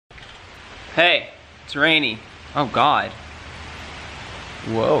Hey, it's rainy. Oh God.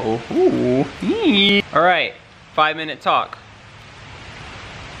 Whoa. Ooh. All right, 5-minute talk.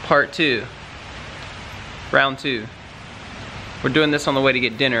 Part 2. Round 2. We're doing this on the way to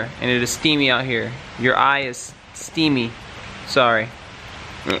get dinner, and it is steamy out here. Your eye is steamy. Sorry.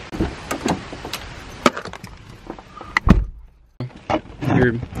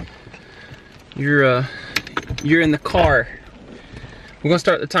 You're in the car. We're gonna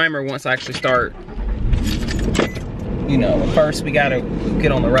start the timer once I actually start. You know, first we gotta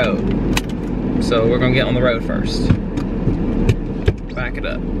get on the road. So we're gonna get on the road first. Back it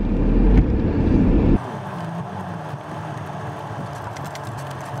up.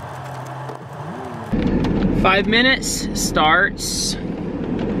 Five minutes starts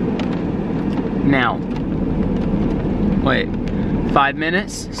now. Wait, 5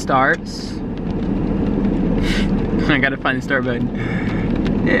 minutes starts. I gotta find the start button.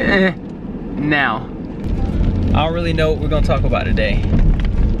 Now. I don't really know what we're gonna talk about today.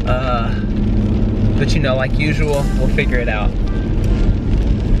 But you know, like usual, we'll figure it out.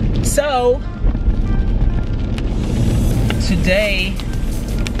 So, today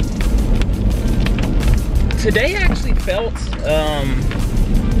I actually felt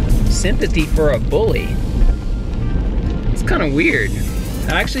sympathy for a bully. It's kind of weird.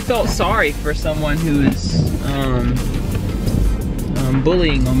 I actually felt sorry for someone who is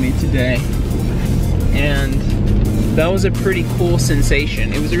bullying on me today, and that was a pretty cool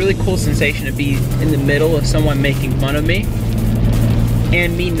sensation. It was a really cool sensation to be in the middle of someone making fun of me,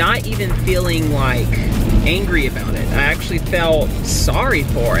 and me not even feeling like angry about it. I actually felt sorry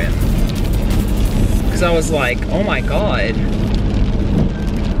for him, because I was like, oh my God,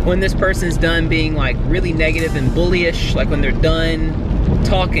 when this person's done being like really negative and bullyish, like when they're done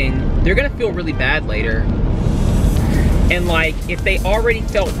talking, they're gonna feel really bad later. And like, if they already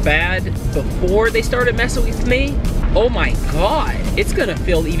felt bad before they started messing with me, oh my God, it's gonna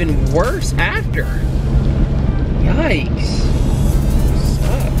feel even worse after. Yikes.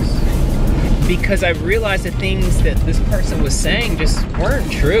 Sucks. Because I realized the things that this person was saying just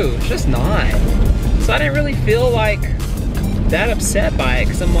weren't true. It's just not. So I didn't really feel like that upset by it,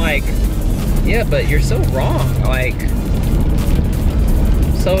 because I'm like, yeah, but you're so wrong. Like,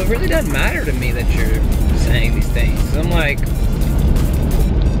 so it really doesn't matter to me that you're saying these things. I'm like,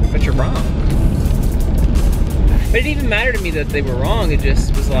 but you're wrong. But it didn't even matter to me that they were wrong. It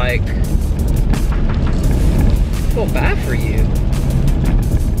just was like, I feel bad for you.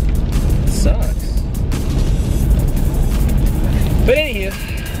 It sucks. But anywho,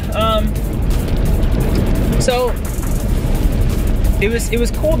 so it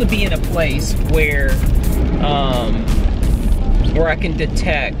was cool to be in a place where I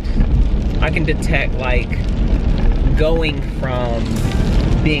can detect like going from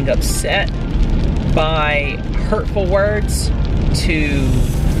being upset by hurtful words to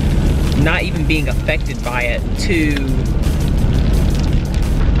not even being affected by it, to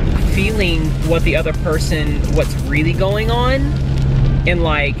feeling what the other person, what's really going on, and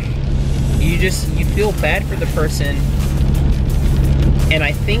like you feel bad for the person. And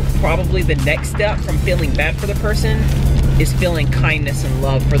I think probably the next step from feeling bad for the person is feeling kindness and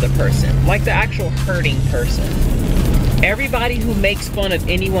love for the person, like the actual hurting person. Everybody who makes fun of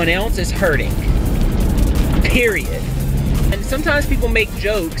anyone else is hurting, period. And sometimes people make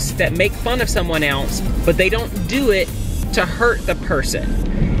jokes that make fun of someone else, but they don't do it to hurt the person.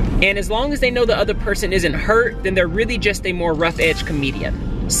 And as long as they know the other person isn't hurt, then they're really just a more rough-edged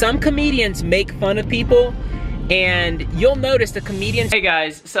comedian. Some comedians make fun of people, and you'll notice the comedians. Hey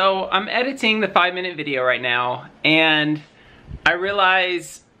guys, so I'm editing the 5-minute video right now, and I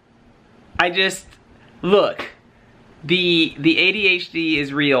realize look, the ADHD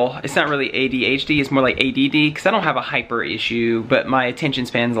is real. It's not really ADHD, it's more like ADD, because I don't have a hyper issue, but my attention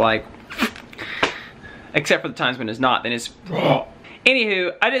span's like, except for the times when it's not, then it's raw.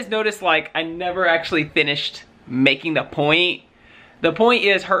 Anywho, I just noticed like I never actually finished making the point. The point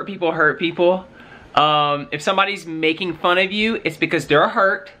is hurt people hurt people. If somebody's making fun of you, it's because they're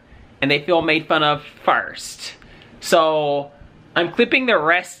hurt and they feel made fun of first. So I'm clipping the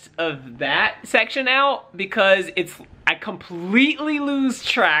rest of that section out because I completely lose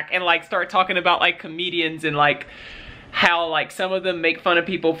track and like start talking about like comedians and like how like some of them make fun of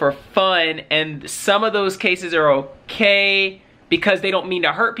people for fun, and some of those cases are okay because they don't mean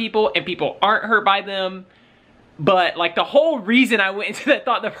to hurt people and people aren't hurt by them. But like the whole reason I went into that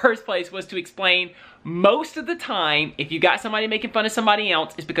thought in the first place was to explain most of the time, if you got somebody making fun of somebody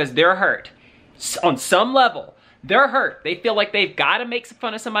else, it's because they're hurt on some level. They're hurt. They feel like they've got to make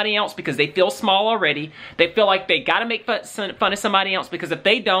fun of somebody else because they feel small already. They feel like they got to make fun of somebody else because if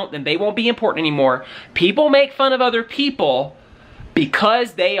they don't, then they won't be important anymore. People make fun of other people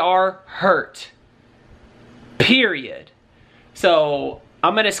because they are hurt. Period. So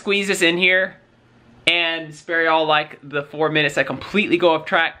I'm going to squeeze this in here and spare y'all like the 4 minutes I completely go off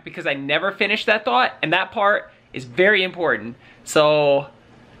track because I never finished that thought, and that part is very important. So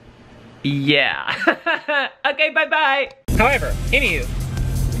yeah. Okay, bye-bye. However, anywho.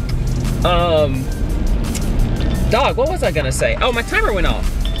 Dog, what was I gonna say? Oh, my timer went off.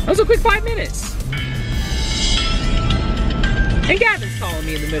 That was a quick 5 minutes. And Gavin's calling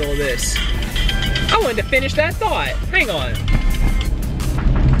me in the middle of this. I wanted to finish that thought. Hang on.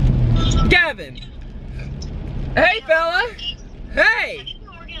 Gavin. Hey, fella. Hey. Have you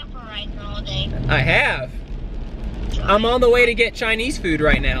been working up for Horizon all day? I have. I'm on the way to get Chinese food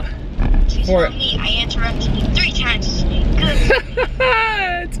right now. She's telling me I interrupted you 3 times today. Good.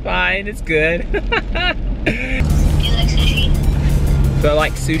 It's fine. It's good. Do you like sushi? Do I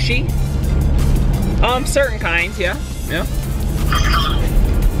like sushi? Certain kinds, yeah. Yeah.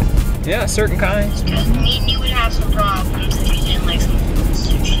 Yeah, certain kinds. Because me and you would have some problems if you didn't like some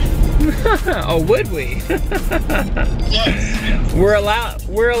sushi. Oh, would we? Yes. We're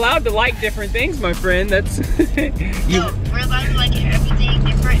allowed to like different things, my friend. That's No, we're allowed to like everything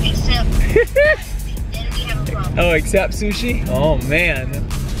different except then we have a problem. Oh, except sushi? Oh man.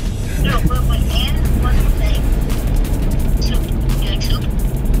 No, but and one more thing. Soup. You like soup?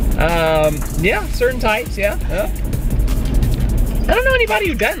 Yeah, certain types, yeah. I don't know anybody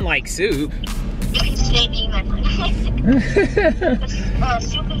who doesn't like soup. You can stay being my friend.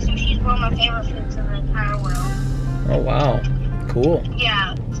 Soup and sushi is one of my favorite foods in the entire world. Oh wow, cool.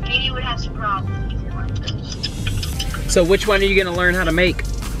 Yeah, maybe you would have some problems if you didn't like those. So which one are you gonna learn how to make?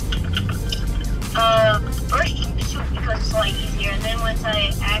 First soup because it's a lot easier, and then once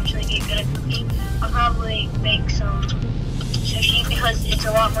I actually get good at cooking, I'll probably make some sushi because it's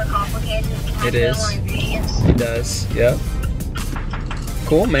a lot more complicated. It is. More ingredients. It does, yep.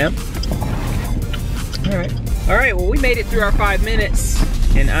 Cool, man. All right, well, we made it through our 5 minutes,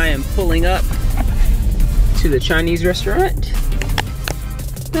 and I am pulling up to the Chinese restaurant.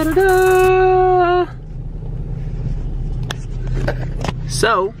 Da-da-da!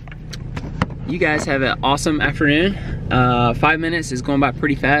 So, you guys have an awesome afternoon. 5 minutes is going by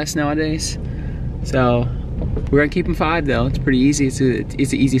pretty fast nowadays. So, we're gonna keep them 5 though. It's pretty easy. It's an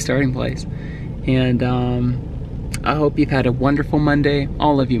easy starting place. And I hope you've had a wonderful Monday,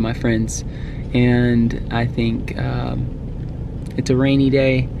 all of you, my friends. And I think it's a rainy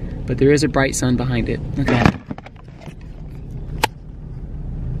day, but there is a bright sun behind it. Okay.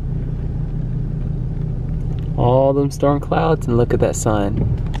 All them storm clouds, and look at that sun.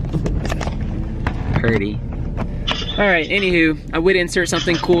 Pretty. All right, anywho, I would insert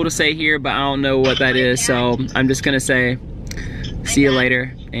something cool to say here, but I don't know what that is, so I'm just gonna say see you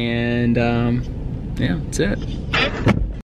later, and yeah, that's it.